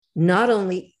not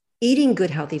only eating good,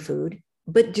 healthy food,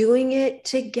 but doing it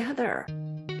together.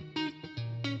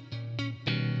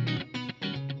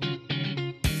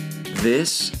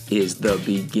 This is the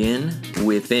Begin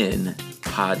Within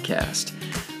podcast,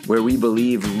 where we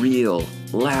believe real,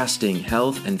 lasting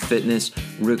health and fitness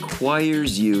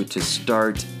requires you to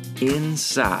start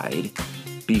inside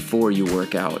before you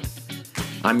work out.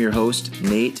 I'm your host,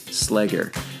 Nate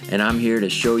Slegger, and I'm here to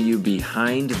show you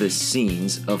behind the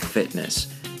scenes of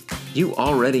fitness. You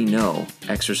already know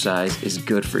exercise is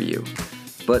good for you,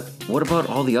 but what about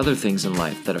all the other things in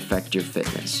life that affect your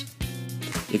fitness?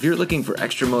 If you're looking for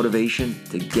extra motivation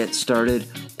to get started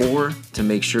or to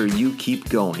make sure you keep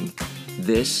going,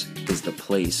 this is the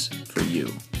place for you.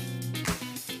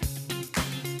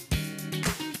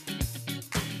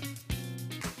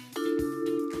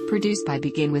 Produced by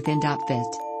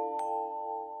BeginWithin.fit.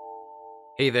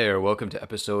 Hey there, welcome to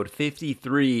episode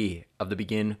 53 of the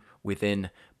Begin Within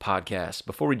podcast.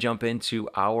 Before we jump into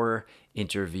our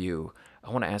interview, I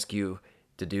want to ask you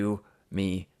to do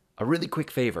me a really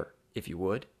quick favor. If you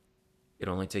would,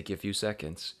 it'll only take you a few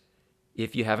seconds.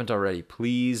 If you haven't already,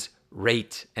 please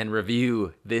rate and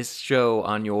review this show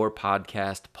on your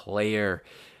podcast player.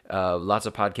 Lots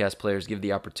of podcast players give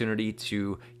the opportunity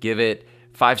to give it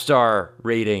 5-star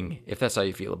rating, if that's how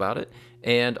you feel about it.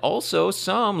 And also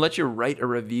some let you write a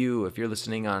review. If you're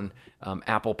listening on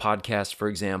Apple Podcasts, for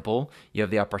example, you have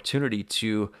the opportunity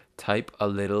to type a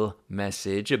little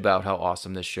message about how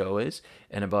awesome this show is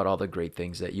and about all the great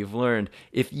things that you've learned.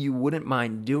 If you wouldn't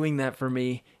mind doing that for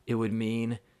me, it would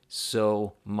mean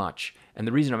so much. And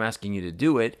the reason I'm asking you to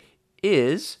do it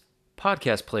is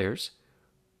podcast players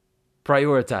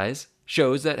prioritize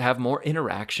shows that have more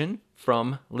interaction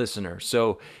from listeners.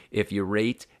 So if you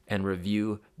rate and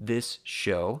review this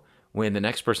show, when the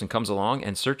next person comes along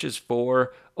and searches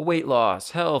for a weight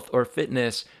loss, health, or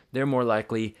fitness, they're more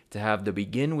likely to have the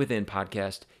Begin Within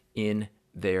podcast in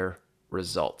their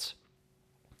results.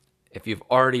 If you've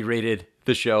already rated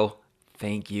the show,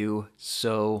 thank you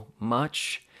so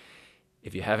much.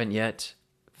 If you haven't yet,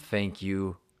 thank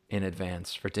you in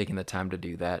advance for taking the time to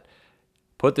do that.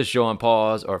 Put the show on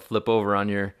pause or flip over on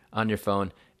your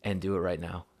phone and do it right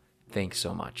now. Thanks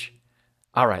so much.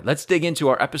 All right, let's dig into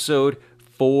our episode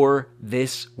for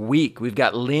this week. We've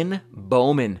got Lynn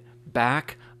Bowman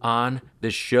back on the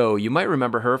show. You might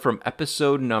remember her from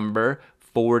episode number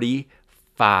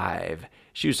 45.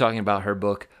 She was talking about her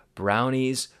book,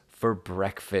 Brownies for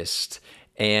Breakfast.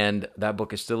 And that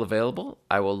book is still available.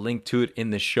 I will link to it in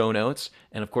the show notes.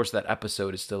 And of course, that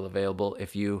episode is still available.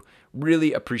 If you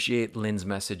really appreciate Lynn's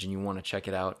message and you want to check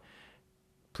it out,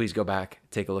 please go back,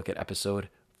 take a look at episode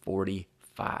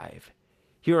 45.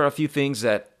 Here are a few things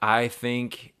that I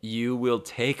think you will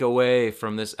take away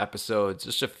from this episode.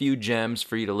 Just a few gems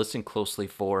for you to listen closely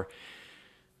for.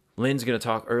 Lynn's going to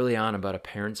talk early on about a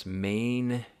parent's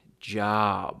main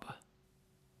job.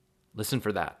 Listen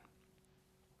for that.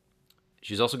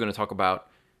 She's also going to talk about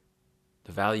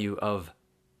the value of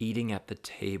eating at the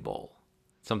table.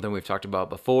 Something we've talked about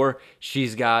before.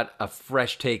 She's got a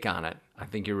fresh take on it. I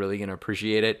think you're really going to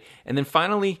appreciate it. And then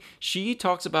finally, she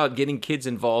talks about getting kids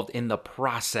involved in the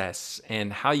process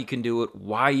and how you can do it,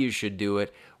 why you should do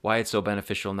it, why it's so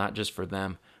beneficial, not just for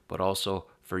them, but also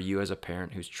for you as a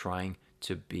parent who's trying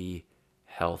to be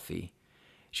healthy.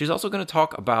 She's also going to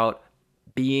talk about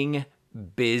being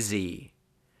busy.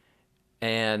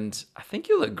 And I think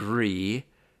you'll agree,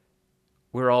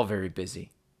 we're all very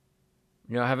busy.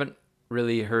 I haven't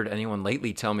really heard anyone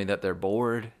lately tell me that they're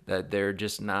bored, that they're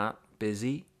just not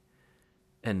busy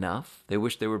enough. They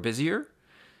wish they were busier.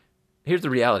 Here's the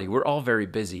reality. We're all very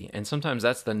busy. And sometimes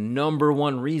that's the number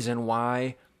one reason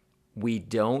why we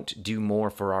don't do more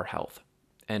for our health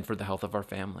and for the health of our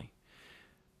family.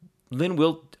 Lynn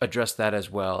will address that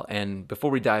as well. And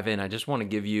before we dive in, I just want to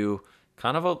give you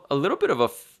kind of a little bit of a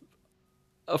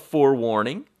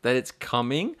forewarning that it's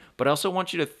coming, but I also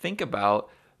want you to think about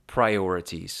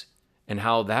priorities and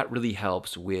how that really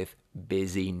helps with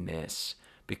busyness,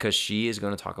 because she is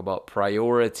going to talk about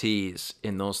priorities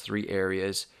in those 3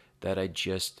 areas that I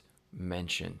just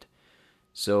mentioned.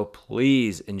 So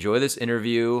please enjoy this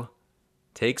interview,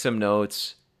 take some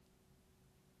notes,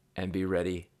 and be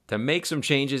ready to make some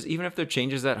changes, even if they're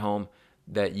changes at home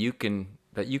that you can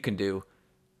do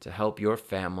to help your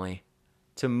family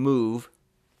to move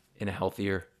in a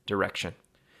healthier direction.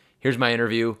 Here's my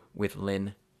interview with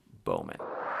Lynn Bowman.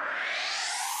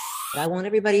 I want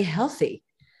everybody healthy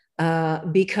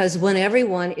because when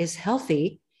everyone is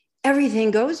healthy,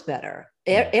 everything goes better.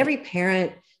 Every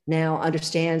parent now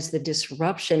understands the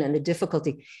disruption and the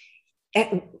difficulty.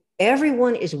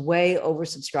 Everyone is way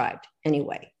oversubscribed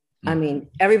anyway. I mean,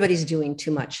 everybody's doing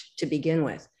too much to begin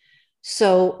with.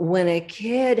 So when a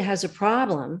kid has a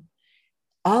problem,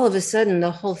 all of a sudden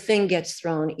the whole thing gets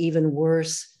thrown even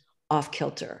worse off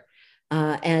kilter.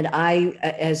 And I,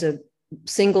 as a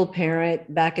single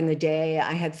parent back in the day,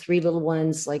 I had three little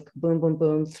ones, like boom, boom,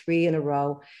 boom, three in a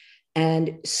row.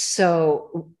 And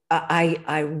so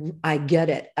I get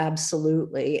it,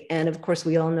 absolutely. And of course,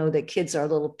 we all know that kids are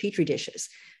little petri dishes.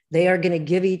 They are going to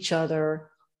give each other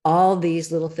all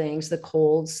these little things, the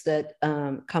colds that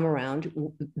come around.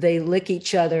 They lick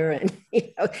each other and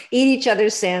eat each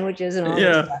other's sandwiches and all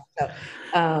this stuff.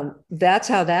 So that's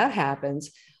how that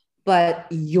happens. But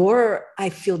I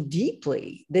feel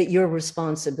deeply that your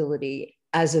responsibility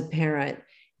as a parent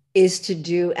is to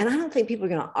do, and I don't think people are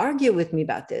going to argue with me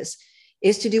about this,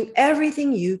 is to do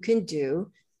everything you can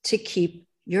do to keep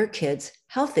your kids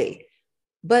healthy.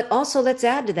 But also, let's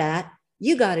add to that,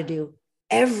 you got to do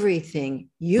everything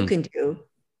you can do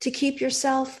to keep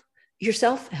yourself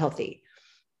healthy.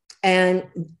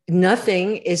 And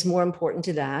nothing is more important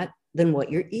to that than what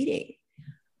you're eating.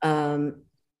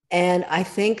 And I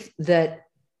think that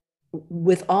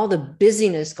with all the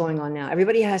busyness going on now,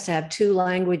 everybody has to have 2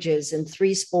 languages and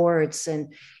 3 sports,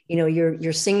 and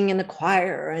you're singing in the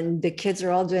choir, and the kids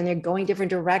are all they're going different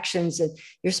directions, and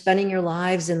you're spending your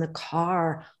lives in the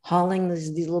car hauling these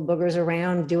little boogers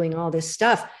around, doing all this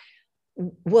stuff.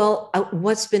 Well,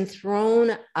 what's been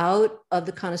thrown out of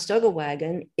the Conestoga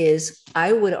wagon is,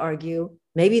 I would argue,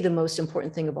 maybe the most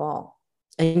important thing of all,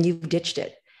 and you've ditched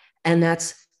it. And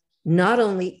that's not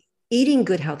only eating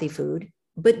good, healthy food,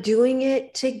 but doing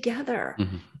it together,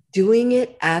 doing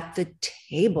it at the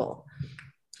table.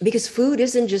 Because food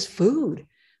isn't just food.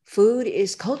 Food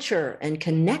is culture and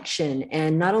connection,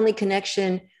 and not only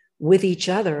connection with each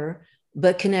other,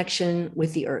 but connection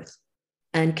with the earth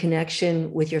and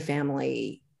connection with your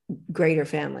family, greater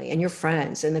family, and your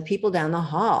friends and the people down the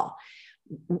hall.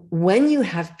 When you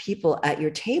have people at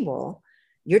your table,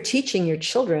 you're teaching your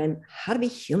children how to be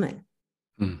human.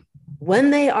 When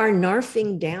they are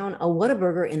narfing down a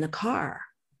Whataburger in the car,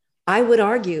 I would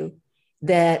argue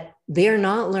that they're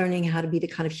not learning how to be the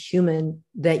kind of human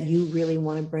that you really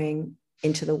want to bring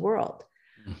into the world.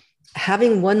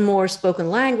 Having one more spoken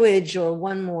language or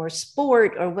one more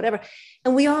sport or whatever.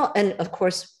 And of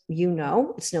course,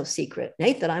 it's no secret,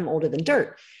 Nate, that I'm older than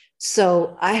dirt.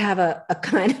 So I have a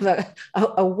kind of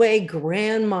a way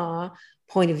grandma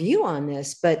point of view on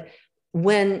this. But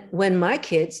when my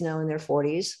kids, now in their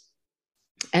 40s,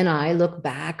 and I look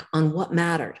back on what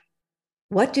mattered,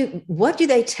 what do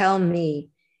they tell me?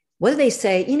 What do they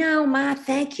say? Ma,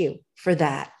 thank you for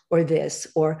that or this,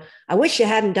 or I wish you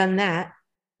hadn't done that.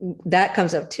 That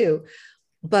comes up too.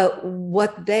 But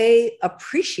what they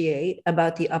appreciate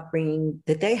about the upbringing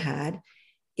that they had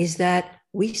is that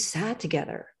we sat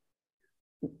together.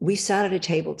 We sat at a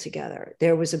table together.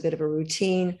 There was a bit of a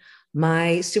routine.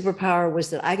 My superpower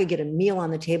was that I could get a meal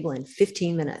on the table in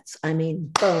 15 minutes. I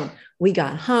mean, boom, we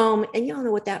got home, and you don't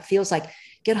know what that feels like.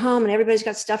 Get home and everybody's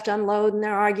got stuff to unload, and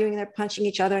they're arguing and they're punching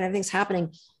each other and everything's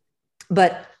happening.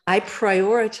 But I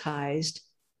prioritized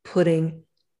putting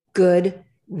good,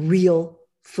 real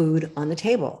food on the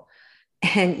table.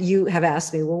 And you have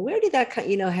asked me, well, where did that come?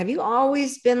 Have you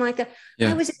always been like that?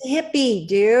 Yeah. I was a hippie,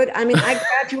 dude. I mean, I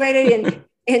graduated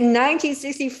in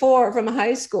 1964 from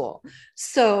high school.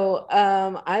 So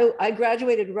I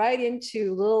graduated right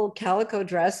into little calico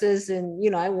dresses,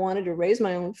 and, I wanted to raise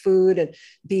my own food and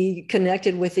be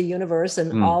connected with the universe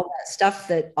and all that stuff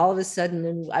that all of a sudden,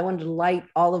 and I wanted to light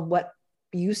all of what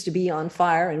used to be on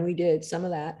fire. And we did some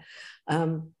of that.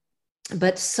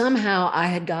 But somehow I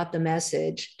had got the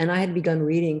message, and I had begun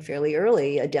reading fairly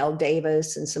early, Adele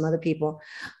Davis and some other people,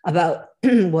 about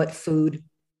what food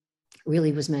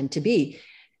really was meant to be.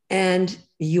 And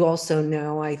you also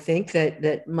know, I think,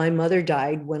 that my mother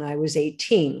died when I was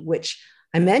 18, which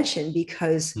I mentioned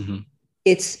because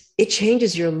it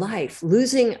changes your life.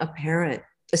 Losing a parent,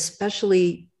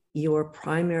 especially your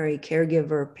primary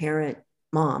caregiver, parent,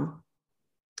 mom,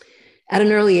 at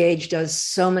an early age does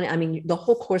so many, the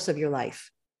whole course of your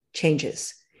life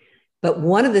changes. But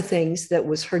one of the things that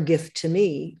was her gift to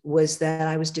me was that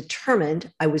I was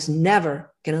determined I was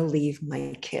never going to leave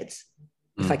my kids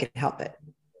if I could help it.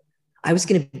 I was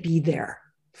going to be there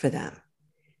for them.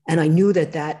 And I knew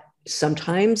that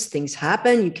sometimes things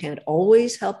happen. You can't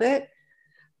always help it.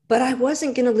 But I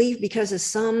wasn't going to leave because of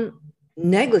some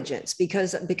negligence,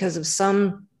 because of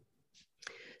something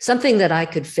that I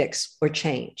could fix or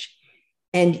change.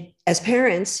 And as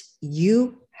parents,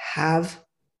 you have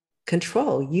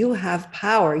control, you have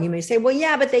power. You may say, well,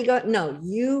 yeah, but no,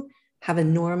 you have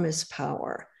enormous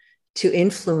power to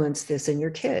influence this in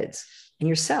your kids and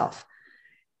yourself.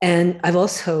 And I've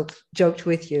also joked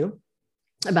with you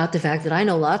about the fact that I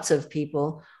know lots of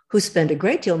people who spend a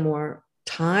great deal more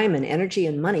time and energy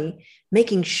and money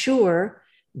making sure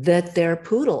that their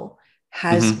poodle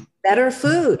has better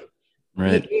food,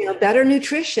 Right. Better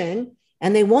nutrition,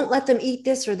 and they won't let them eat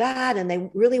this or that. And they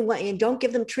really want, and don't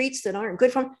give them treats that aren't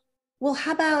good for them. Well,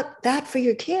 how about that for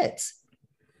your kids?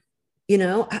 And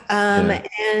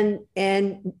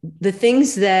the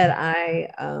things that I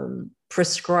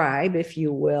prescribe, if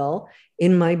you will,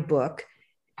 in my book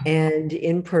and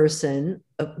in person,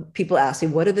 people ask me,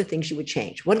 what are the things you would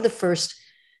change? What are the first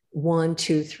 1,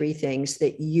 2, 3 things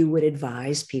that you would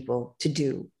advise people to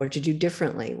do or to do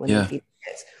differently when they feed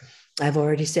kids? I've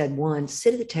already said, 1,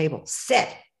 sit at the table, sit,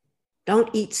 don't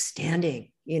eat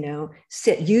standing,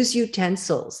 sit, use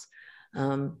utensils.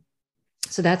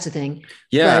 So that's the thing.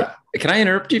 Yeah. But can I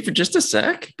interrupt you for just a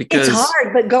sec? Because it's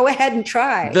hard, but go ahead and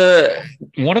try.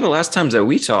 One of the last times that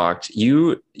we talked,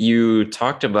 you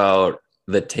talked about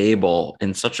the table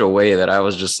in such a way that I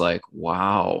was just like,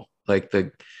 wow,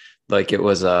 it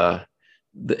was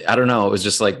I don't know. It was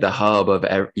just like the hub of,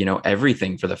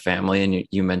 everything for the family. And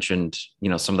you mentioned,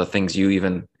 some of the things you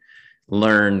even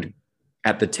learned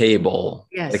at the table.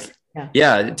 Yes.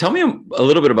 Tell me a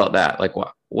little bit about that. Like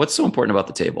what's so important about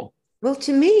the table? Well,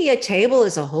 to me, a table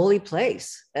is a holy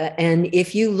place. And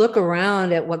if you look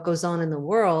around at what goes on in the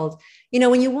world,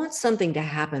 when you want something to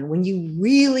happen, when you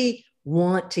really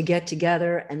want to get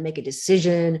together and make a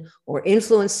decision or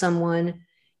influence someone,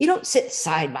 you don't sit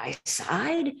side by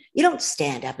side. You don't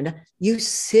stand up and you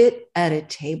sit at a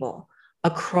table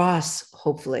across,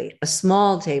 hopefully, a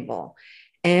small table,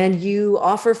 and you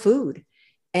offer food.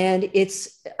 And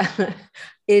it's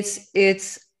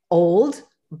old,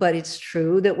 but it's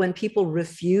true that when people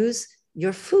refuse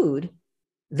your food,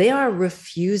 they are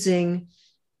refusing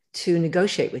to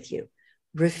negotiate with you,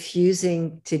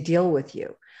 refusing to deal with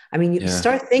you. I mean, you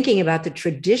start thinking about the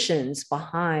traditions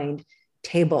behind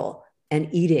table and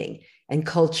eating and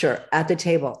culture at the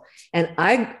table. And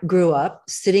I grew up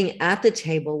sitting at the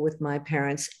table with my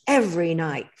parents every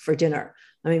night for dinner.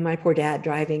 I mean, my poor dad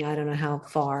driving, I don't know how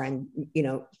far and,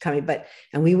 coming,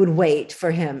 and we would wait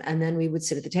for him and then we would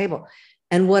sit at the table.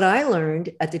 And what I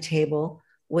learned at the table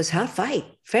was how to fight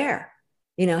fair,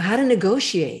 how to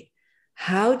negotiate,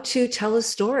 how to tell a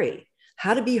story,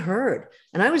 how to be heard.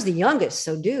 And I was the youngest.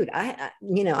 So dude, I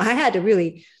had to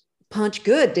really punch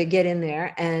good to get in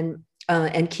there and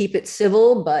keep it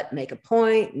civil, but make a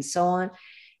point and so on.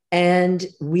 And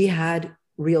we had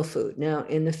real food. Now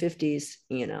in the 50s,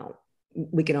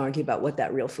 we can argue about what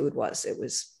that real food was. It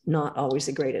was not always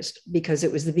the greatest because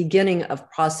it was the beginning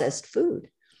of processed food.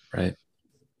 Right.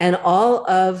 And all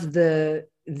of the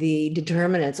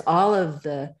determinants, all of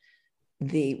the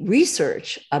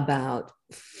research about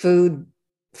food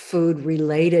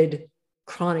related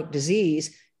chronic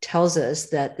disease tells us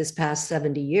that this past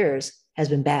 70 years has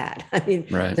been bad. I mean,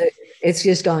 it's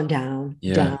just gone down,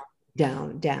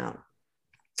 down, down.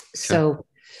 So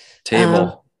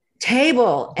table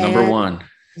number one.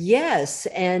 Yes.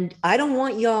 And I don't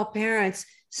want y'all parents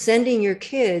sending your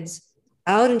kids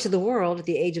out into the world at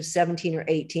the age of 17 or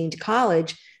 18 to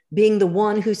college, being the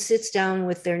one who sits down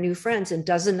with their new friends and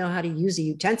doesn't know how to use a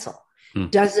utensil,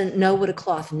 doesn't know what a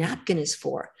cloth napkin is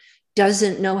for,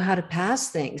 doesn't know how to pass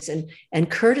things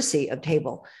and courtesy of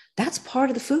table. That's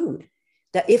part of the food.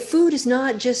 That if food is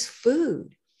not just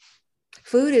food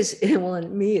is, well,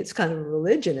 in me, it's kind of a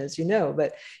religion, as you know,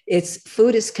 but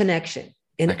food is connection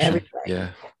in every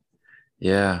way.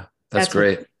 Yeah. That's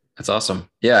great. That's awesome.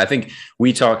 Yeah. I think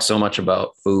we talk so much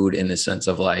about food in the sense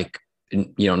of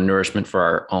nourishment for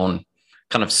our own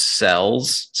kind of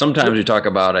cells. Sometimes we talk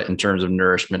about it in terms of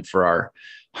nourishment for our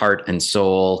heart and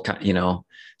soul,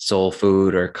 soul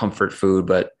food or comfort food.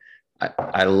 But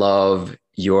I love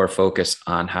your focus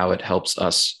on how it helps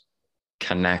us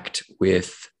connect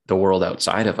with the world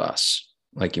outside of us.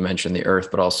 Like you mentioned, the earth,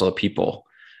 but also the people,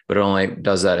 but it only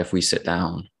does that if we sit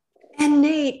down. And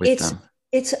Nate,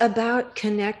 it's about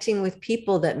connecting with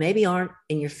people that maybe aren't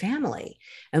in your family.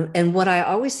 And what I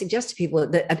always suggest to people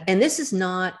that, and this is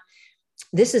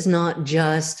not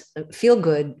just feel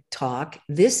good talk.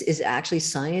 This is actually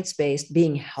science-based,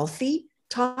 being healthy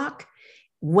talk.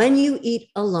 When you eat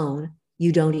alone,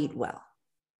 you don't eat well.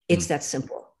 It's that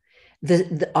simple.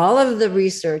 All of the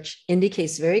research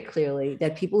indicates very clearly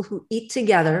that people who eat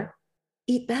together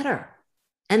eat better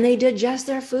and they digest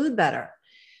their food better.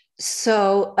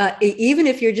 So even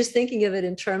if you're just thinking of it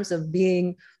in terms of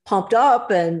being pumped up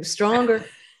and stronger,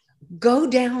 go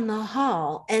down the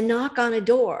hall and knock on a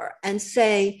door and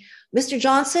say, Mr.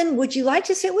 Johnson, would you like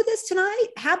to sit with us tonight?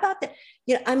 How about that?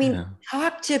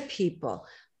 Talk to people,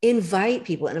 invite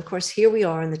people. And of course, here we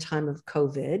are in the time of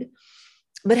COVID,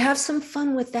 but have some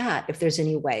fun with that if there's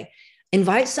any way.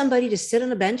 Invite somebody to sit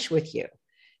on a bench with you.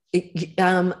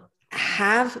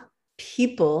 Have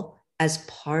people as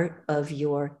part of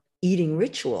your eating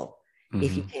ritual,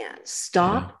 if you can.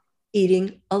 Stop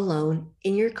eating alone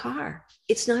in your car.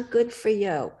 It's not good for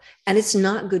you, and it's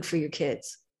not good for your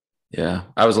kids. Yeah,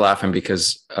 I was laughing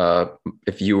because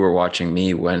if you were watching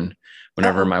me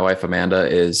whenever my wife Amanda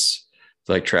is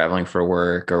like traveling for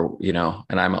work or, you know,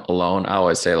 and I'm alone, I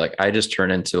always say like, I just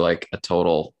turn into like a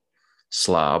total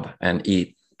slob and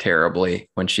eat terribly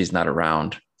when she's not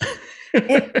around.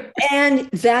 And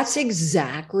that's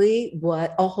exactly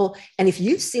what and if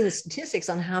you've seen the statistics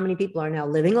on how many people are now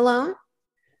living alone,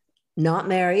 not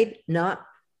married, not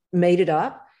mated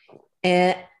up,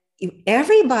 and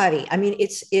everybody, I mean,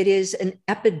 it is an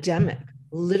epidemic,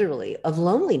 literally, of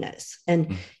loneliness.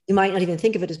 And you might not even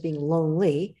think of it as being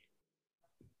lonely.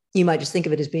 You might just think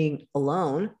of it as being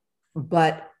alone,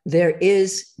 but there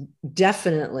is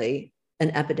definitely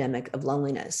an epidemic of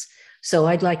loneliness. So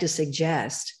I'd like to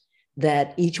suggest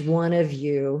that each one of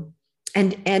you,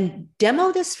 and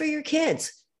demo this for your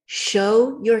kids,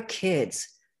 show your kids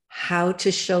how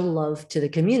to show love to the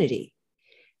community.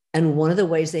 And one of the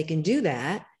ways they can do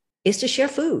that is to share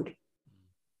food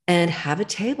and have a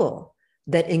table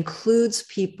that includes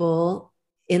people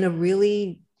in a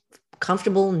really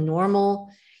comfortable,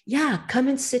 normal, come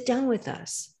and sit down with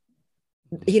us.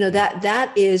 You know,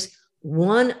 that is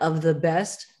one of the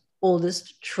best,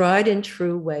 oldest, tried and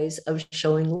true ways of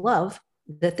showing love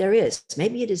that there is.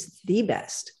 Maybe it is the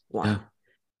best one.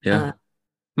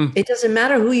 It doesn't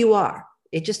matter who you are.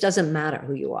 It just doesn't matter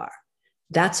who you are.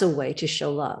 That's a way to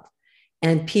show love.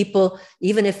 And people,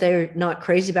 even if they're not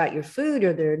crazy about your food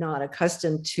or they're not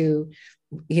accustomed to,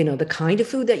 you know, the kind of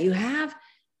food that you have,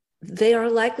 they are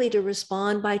likely to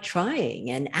respond by trying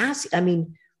and ask. I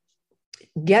mean,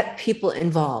 get people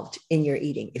involved in your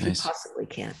eating if you possibly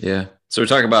can. Yeah. So we're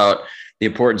talking about the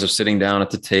importance of sitting down at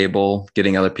the table,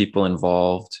 getting other people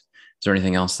involved. Is there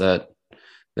anything else that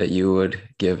you would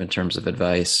give in terms of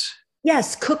advice?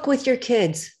 Yes. Cook with your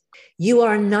kids. You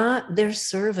are not their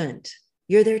servant.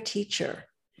 You're their teacher.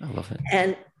 I love it.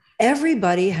 And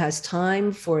everybody has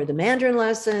time for the Mandarin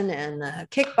lesson and the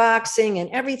kickboxing and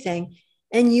everything.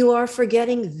 And you are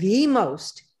forgetting the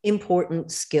most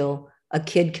important skill a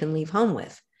kid can leave home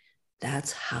with.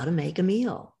 That's how to make a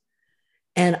meal.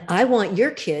 And I want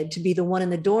your kid to be the one in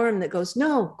the dorm that goes,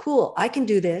 no, cool, I can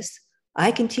do this.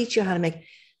 I can teach you how to make.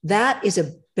 That is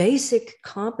a basic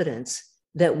competence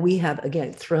that we have,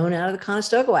 again, thrown out of the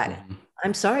Conestoga wagon.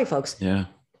 I'm sorry, folks. Yeah.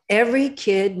 Every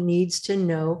kid needs to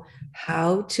know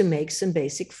how to make some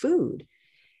basic food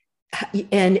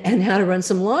and how to run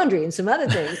some laundry and some other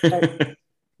things.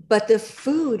 But the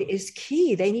food is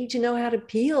key. They need to know how to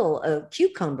peel a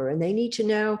cucumber, and they need to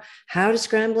know how to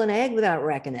scramble an egg without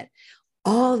wrecking it.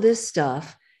 All this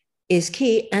stuff is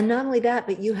key. And not only that,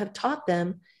 but you have taught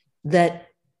them that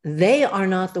they are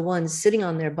not the ones sitting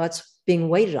on their butts being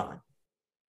waited on.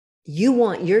 You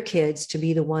want your kids to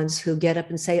be the ones who get up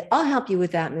and say, I'll help you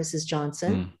with that, Mrs.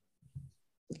 Johnson.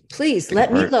 Please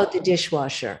let me load the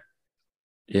dishwasher.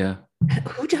 Yeah.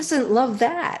 Who doesn't love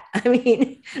that? I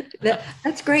mean,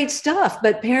 that's great stuff.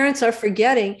 But parents are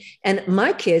forgetting. And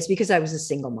my kids, because I was a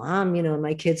single mom, you know,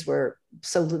 my kids were,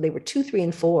 so they were 2, 3,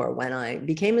 and 4 when I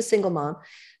became a single mom.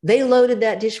 They loaded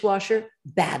that dishwasher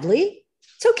badly.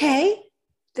 It's okay.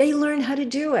 They learned how to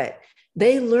do it.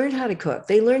 They learned how to cook.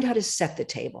 They learned how to set the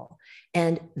table,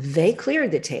 and they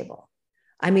cleared the table.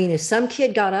 I mean, if some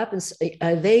kid got up and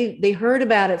they heard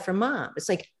about it from mom, it's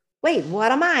like, wait,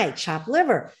 what am I? Chopped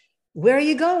liver. Where are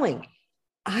you going?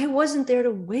 I wasn't there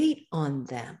to wait on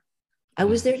them. I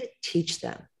was there to teach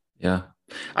them. Yeah.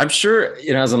 I'm sure,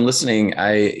 you know, as I'm listening,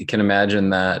 I can imagine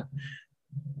that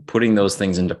putting those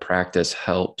things into practice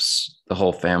helps the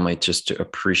whole family just to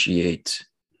appreciate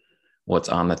what's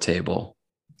on the table.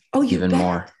 Oh, you even bet.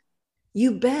 more.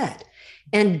 You bet.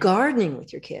 And gardening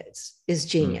with your kids is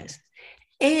genius.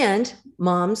 And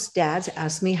moms, dads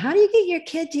ask me, how do you get your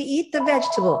kid to eat the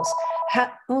vegetables?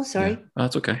 Sorry. Yeah,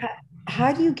 that's okay.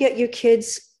 How do you get your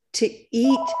kids to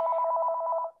eat?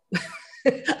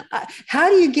 How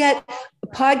do you get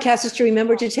podcasters to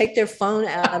remember to take their phone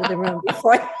out of the room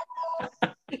before?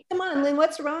 Come on, Lynn,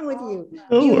 what's wrong with you?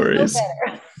 No worries.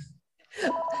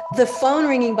 The phone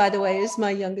ringing, by the way, is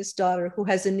my youngest daughter who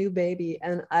has a new baby.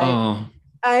 And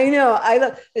I know. I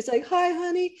love it's like, hi,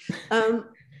 honey.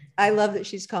 I love that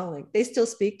she's calling. They still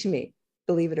speak to me,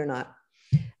 believe it or not.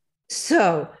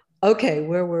 So, okay,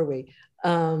 where were we?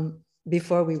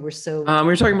 before we were so. We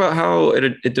were talking about how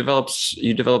it develops,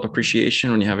 you develop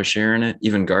appreciation when you have a share in it,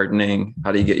 even gardening.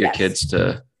 How do you get your Yes. kids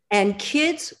to? And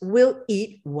kids will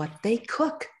eat what they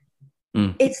cook.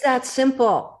 Mm. It's that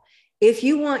simple. If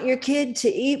you want your kid to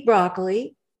eat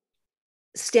broccoli,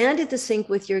 stand at the sink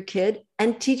with your kid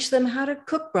and teach them how to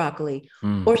cook broccoli.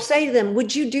 Or say to them,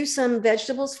 would you do some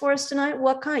vegetables for us tonight?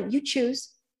 What kind? You choose.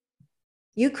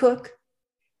 You cook.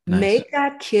 Nice. Make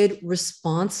that kid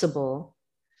responsible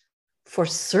for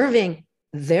serving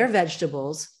their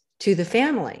vegetables to the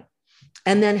family.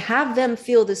 And then have them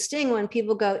feel the sting when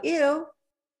people go, ew.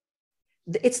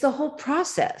 It's the whole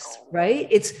process, right?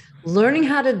 It's learning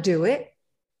how to do it,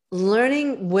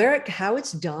 learning how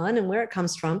it's done and where it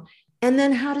comes from, and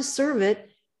then how to serve it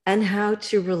and how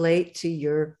to relate to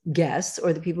your guests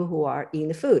or the people who are eating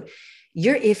the food.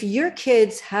 If your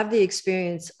kids have the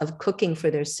experience of cooking for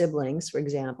their siblings, for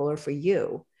example, or for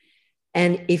you,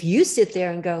 and if you sit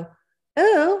there and go,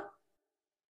 oh,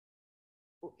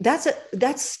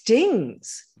 that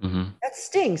stings. Mm-hmm. That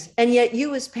stings. And yet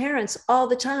you as parents all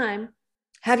the time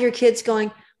have your kids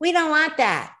going, we don't want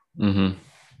that. Mm-hmm.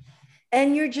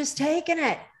 And you're just taking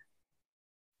it.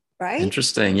 Right?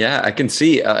 Interesting. Yeah, I can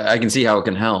see how it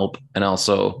can help, and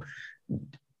also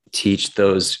teach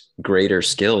those greater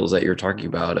skills that you're talking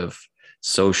about of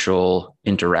social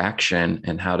interaction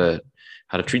and how to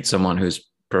treat someone who's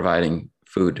providing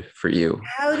food for you.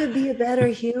 How to be a better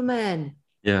human.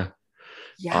 Yeah.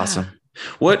 Awesome.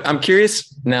 What I'm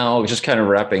curious now, just kind of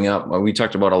wrapping up, we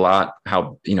talked about a lot,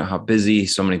 how busy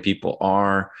so many people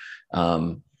are,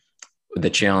 the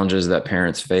challenges that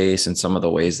parents face and some of the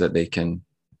ways that they can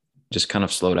just kind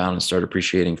of slow down and start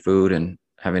appreciating food and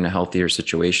having a healthier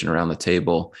situation around the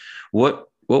table. What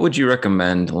would you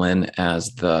recommend, Lynn,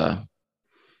 as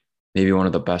maybe one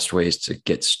of the best ways to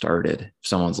get started? If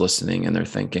someone's listening and they're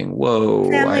thinking, whoa,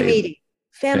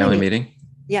 family meeting.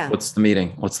 Yeah. What's the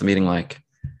meeting like?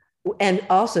 And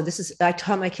also I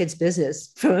taught my kids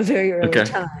business from a very early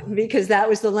time, because that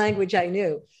was the language I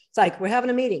knew. It's like, we're having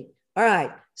a meeting. All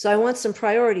right. So I want some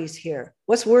priorities here.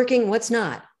 What's working? What's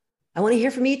not? I want to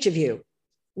hear from each of you.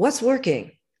 What's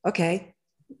working? Okay.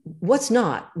 What's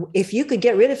not? If you could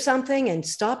get rid of something and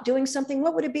stop doing something,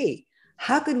 what would it be?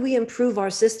 How could we improve our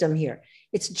system here?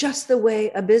 It's just the way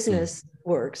a business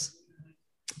works.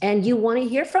 And you want to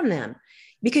hear from them,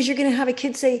 because you're going to have a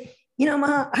kid say,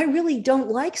 Ma, I really don't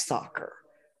like soccer.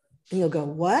 And you'll go,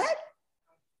 what?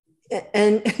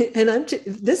 And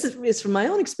this is from my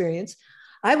own experience.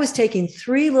 I was taking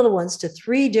 3 little ones to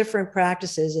 3 different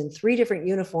practices in 3 different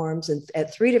uniforms and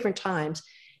at 3 different times,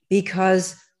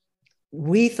 because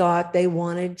we thought they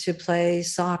wanted to play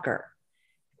soccer.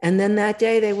 And then that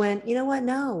day they went, you know what?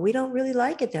 No, we don't really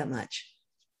like it that much.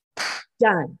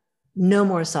 Done. No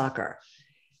more soccer.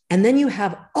 And then you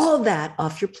have all that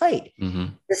off your plate. Mm-hmm.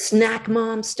 The snack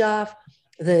mom stuff,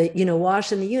 the,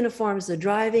 washing the uniforms, the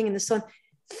driving and the so on.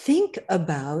 Think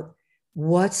about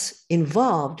what's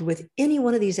involved with any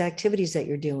one of these activities that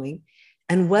you're doing,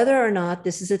 and whether or not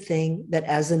this is a thing that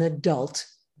as an adult,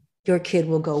 your kid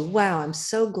will go, wow, I'm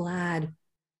so glad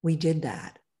we did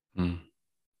that.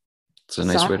 It's a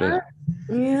nice way to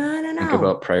I don't know. think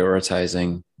about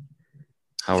prioritizing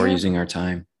how we're using our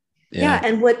time. Yeah.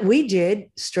 And what we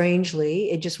did,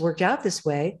 strangely, it just worked out this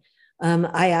way.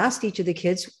 I asked each of the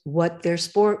kids what their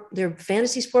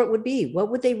fantasy sport would be.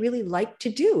 What would they really like to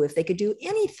do if they could do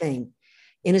anything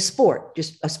in a sport,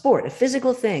 just a sport, a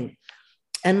physical thing?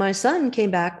 And my son came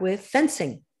back with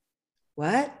fencing.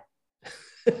 What?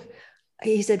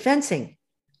 He said, fencing.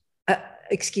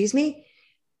 Excuse me?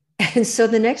 And so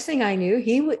the next thing I knew,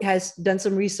 he has done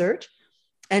some research,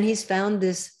 and he's found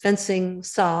this fencing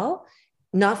saal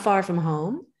not far from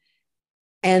home.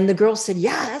 And the girl said,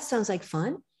 yeah, that sounds like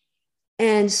fun.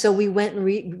 And so we went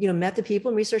and met the people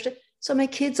and researched it. So my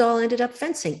kids all ended up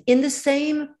fencing in the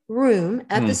same room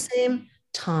at the same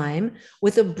time,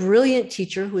 with a brilliant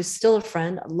teacher who is still a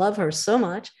friend. I love her so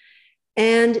much.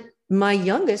 And my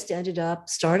youngest ended up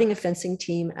starting a fencing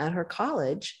team at her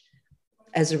college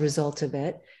as a result of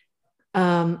it.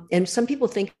 And some people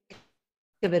think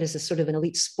of it as a sort of an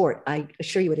elite sport. I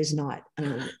assure you it is not.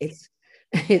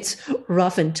 It's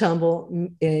rough and tumble,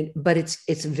 but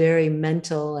it's very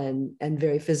mental and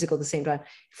very physical at the same time.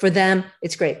 For them,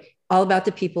 it's great. All about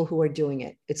the people who are doing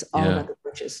it. It's all about the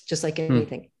coaches, just like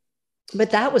anything.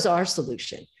 But that was our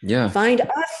solution. Yeah. Find a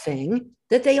thing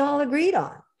that they all agreed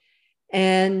on.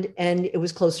 And it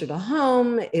was closer to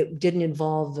home. It didn't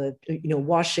involve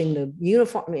washing the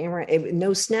uniform.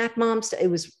 No snack moms. It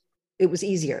was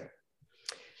easier.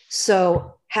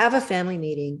 So have a family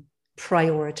meeting,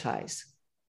 prioritize.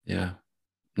 Yeah.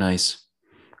 Nice.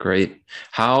 Great.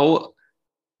 How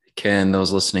can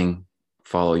those listening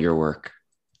follow your work?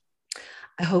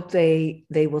 I hope they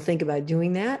will think about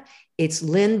doing that. It's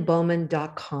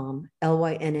lynnbowman.com,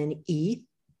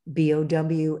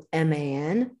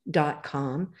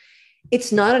 LYNNEBOWMAN.com.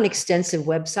 It's not an extensive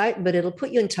website, but it'll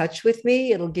put you in touch with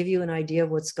me. It'll give you an idea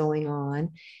of what's going on.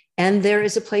 And there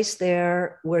is a place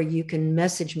there where you can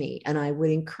message me. And I would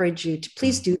encourage you to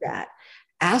please do that.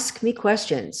 Ask me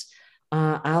questions.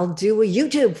 I'll do a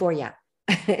YouTube for you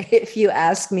if you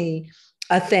ask me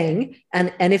a thing.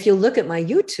 And if you look at my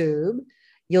YouTube,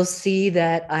 you'll see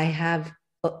that I have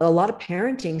a lot of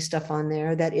parenting stuff on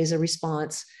there that is a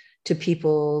response to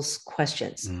people's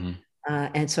questions. Mm-hmm.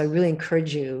 And so I really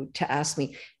encourage you to ask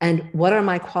me. And what are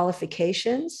my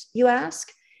qualifications, you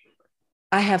ask?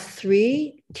 I have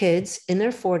 3 kids in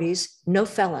their 40s, no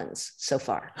felons so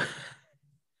far.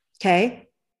 Okay.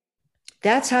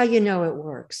 That's how you know it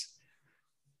works.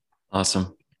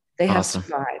 Awesome. They have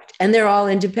survived. And they're all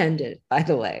independent, by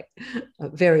the way.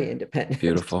 Very independent.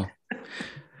 Beautiful.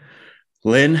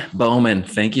 Lynn Bowman,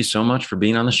 thank you so much for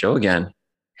being on the show again.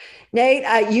 Nate,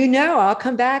 I'll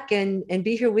come back and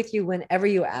be here with you whenever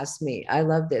you ask me. I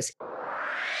love this.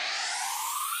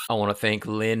 I want to thank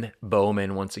Lynn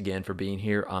Bowman once again for being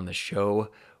here on the show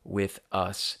with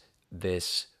us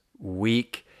this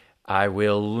week. I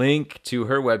will link to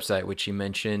her website, which she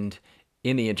mentioned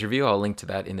in the interview. I'll link to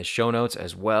that in the show notes,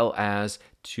 as well as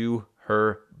to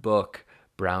her book,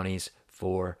 Brownies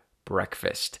for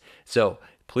Breakfast. So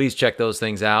please check those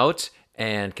things out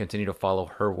and continue to follow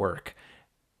her work.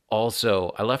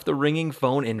 Also, I left the ringing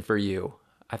phone in for you.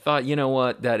 I thought, you know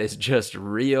what? That is just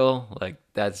real. Like,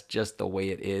 that's just the way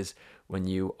it is when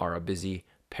you are a busy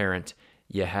parent.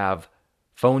 You have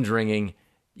phones ringing,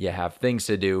 you have things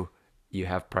to do, you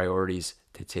have priorities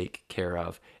to take care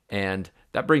of. And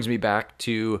that brings me back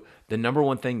to the number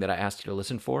one thing that I asked you to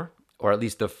listen for, or at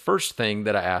least the first thing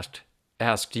that I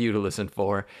asked you to listen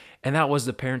for, and that was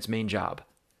the parent's main job,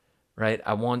 right?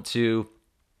 I want to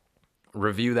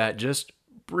review that just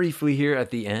briefly here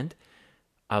at the end.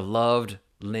 I loved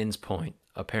Lynn's point.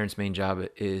 A parent's main job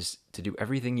is to do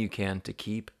everything you can to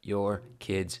keep your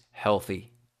kids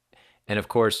healthy. And of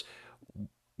course,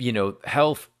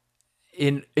 health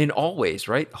in all ways,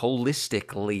 right?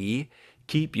 Holistically,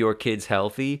 keep your kids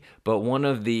healthy. But one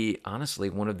of the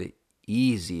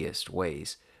easiest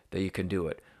ways that you can do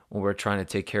it when we're trying to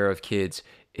take care of kids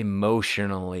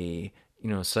emotionally,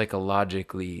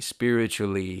 psychologically,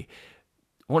 spiritually,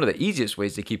 one of the easiest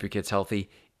ways to keep your kids healthy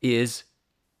is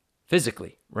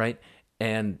physically, right?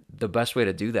 And the best way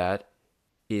to do that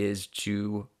is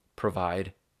to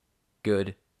provide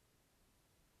good,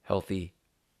 healthy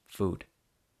food.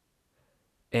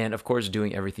 And of course,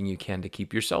 doing everything you can to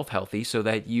keep yourself healthy so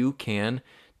that you can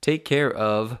take care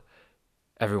of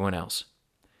everyone else.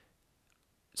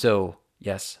 So,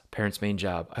 yes, parents' main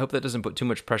job. I hope that doesn't put too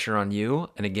much pressure on you.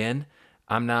 And again,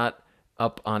 I'm not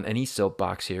up on any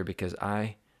soapbox here because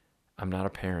I'm not a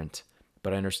parent,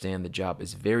 but I understand the job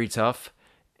is very tough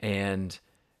and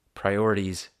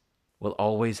priorities will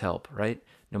always help, right?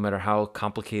 No matter how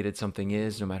complicated something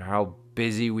is, no matter how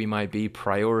busy we might be,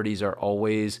 priorities are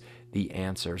always the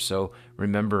answer. So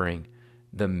remembering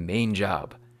the main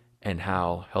job and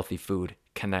how healthy food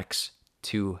connects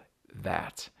to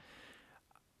that.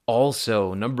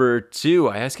 Also, number 2,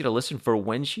 I asked you to listen for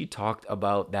when she talked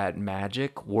about that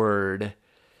magic word,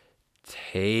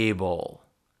 table.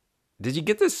 Did you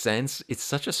get the sense? It's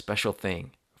such a special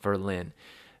thing for Lynn,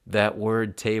 that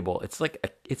word table.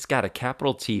 It's got a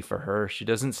capital T for her. She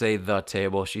doesn't say the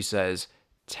table. She says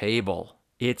table.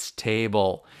 It's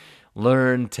table.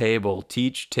 Learn table.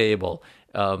 Teach table.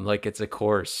 Like it's a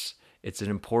course. It's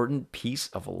an important piece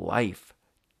of life.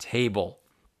 Table.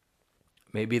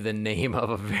 Maybe the name of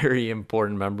a very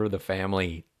important member of the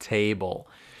family. Table.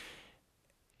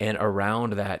 And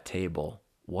around that table,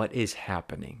 what is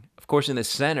happening? Of course, in the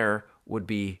center would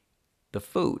be the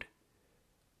food.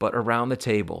 But around the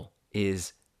table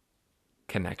is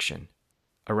connection.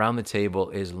 Around the table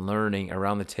is learning.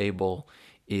 Around the table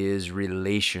is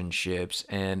relationships,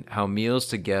 and how meals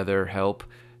together help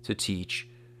to teach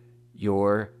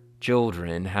your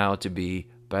children how to be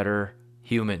better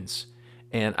humans.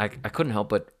 And I couldn't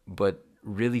help but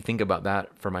really think about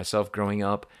that for myself growing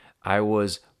up. I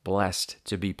was blessed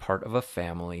to be part of a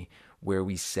family where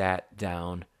we sat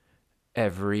down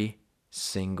every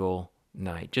single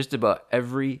night, just about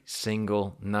every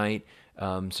single night.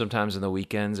 Sometimes on the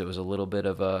weekends, it was a little bit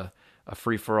of a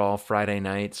free-for-all Friday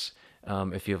nights.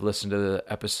 If you've listened to the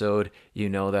episode, you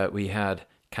know that we had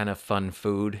kind of fun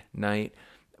food night,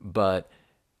 but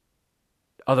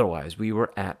otherwise we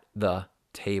were at the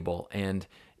table. And,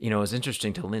 it's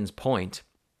interesting to Lynn's point.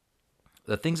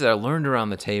 the things that I learned around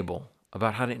the table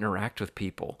about how to interact with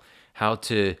people, how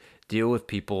to deal with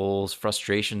people's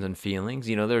frustrations and feelings.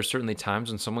 There are certainly times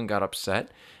when someone got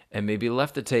upset and maybe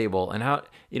left the table, and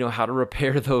how to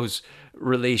repair those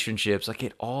relationships. Like,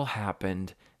 it all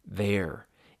happened there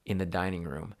in the dining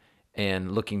room.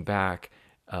 And looking back,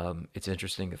 it's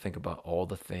interesting to think about all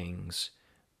the things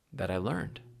that I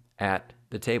learned at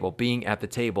the table, being at the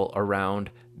table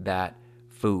around that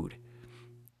food.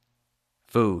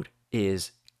 Food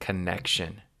is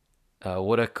connection.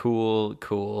 What a cool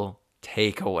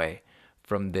takeaway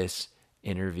from this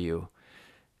interview.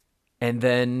 And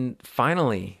then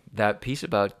finally, that piece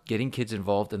about getting kids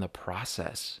involved in the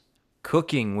process,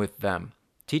 cooking with them,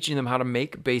 teaching them how to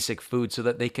make basic food so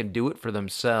that they can do it for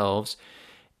themselves,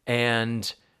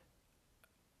 and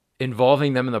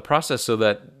involving them in the process so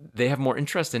that they have more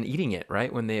interest in eating it,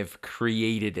 right? When they've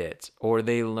created it, or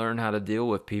they learn how to deal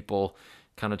with people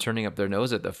kind of turning up their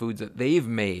nose at the foods that they've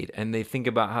made, and they think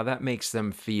about how that makes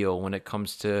them feel when it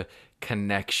comes to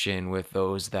connection with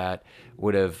those that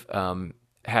would have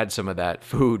had some of that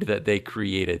food that they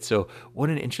created. So what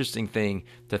an interesting thing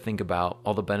to think about,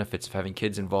 all the benefits of having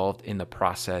kids involved in the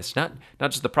process, not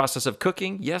just the process of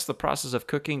cooking, yes, the process of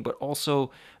cooking, but also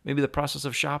maybe the process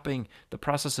of shopping, the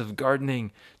process of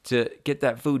gardening to get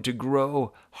that food to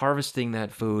grow, harvesting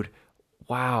that food.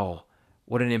 Wow,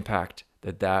 what an impact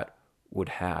that would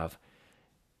have.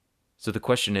 So the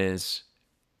question is,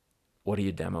 what are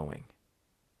you demoing?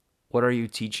 What are you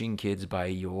teaching kids by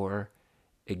your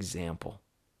example?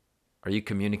 Are you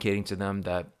communicating to them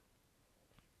that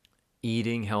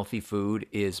eating healthy food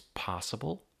is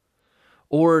possible?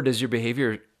 Or does your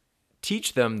behavior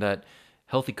teach them that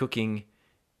healthy cooking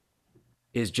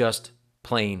is just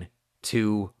plain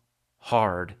too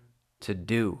hard to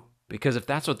do? Because if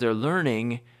that's what they're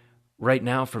learning right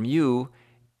now from you,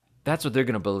 that's what they're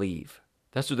going to believe.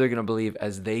 That's what they're going to believe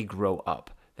as they grow up,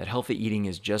 that healthy eating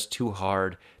is just too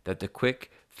hard, that the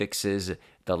quick fixes,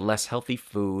 the less healthy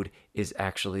food is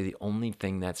actually the only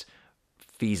thing that's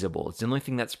feasible. It's the only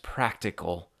thing that's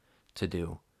practical to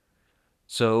do.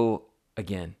 So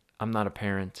again, I'm not a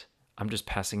parent. I'm just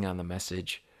passing on the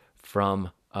message from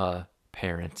a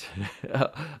parent,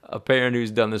 a parent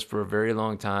who's done this for a very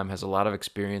long time, has a lot of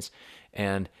experience,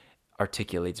 and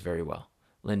articulates very well.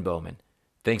 Lynn Bowman,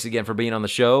 thanks again for being on the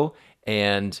show.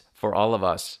 And for all of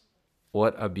us,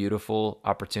 what a beautiful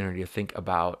opportunity to think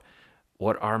about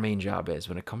what our main job is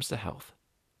when it comes to health.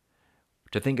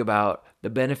 To think about the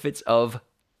benefits of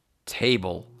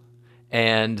table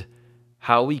and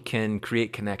how we can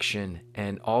create connection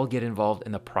and all get involved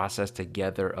in the process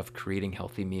together of creating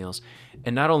healthy meals.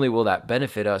 And not only will that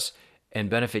benefit us and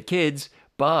benefit kids,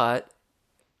 but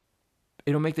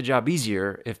it'll make the job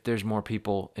easier if there's more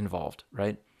people involved,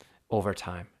 right? Over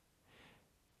time.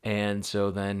 And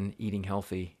so then eating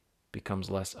healthy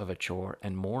becomes less of a chore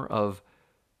and more of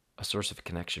a source of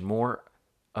connection, more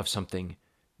of something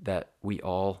that we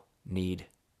all need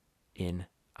in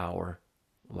our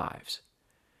lives.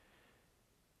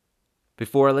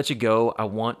 Before I let you go, I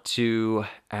want to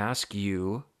ask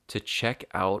you to check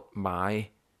out my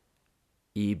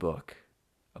ebook,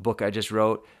 a book I just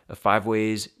wrote, 5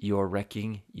 Ways You're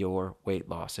Wrecking Your Weight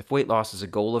Loss. If weight loss is a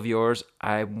goal of yours,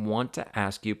 I want to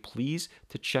ask you please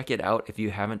to check it out if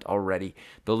you haven't already.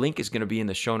 The link is going to be in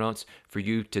the show notes for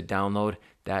you to download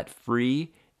that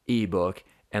free ebook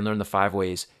and learn the 5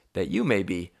 ways that you may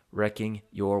be wrecking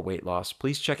your weight loss.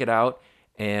 Please check it out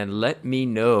and let me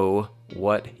know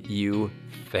what you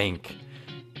think.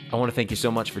 I want to thank you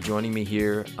so much for joining me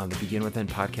here on the Begin Within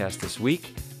podcast this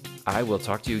week. I will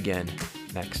talk to you again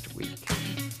next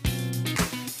week.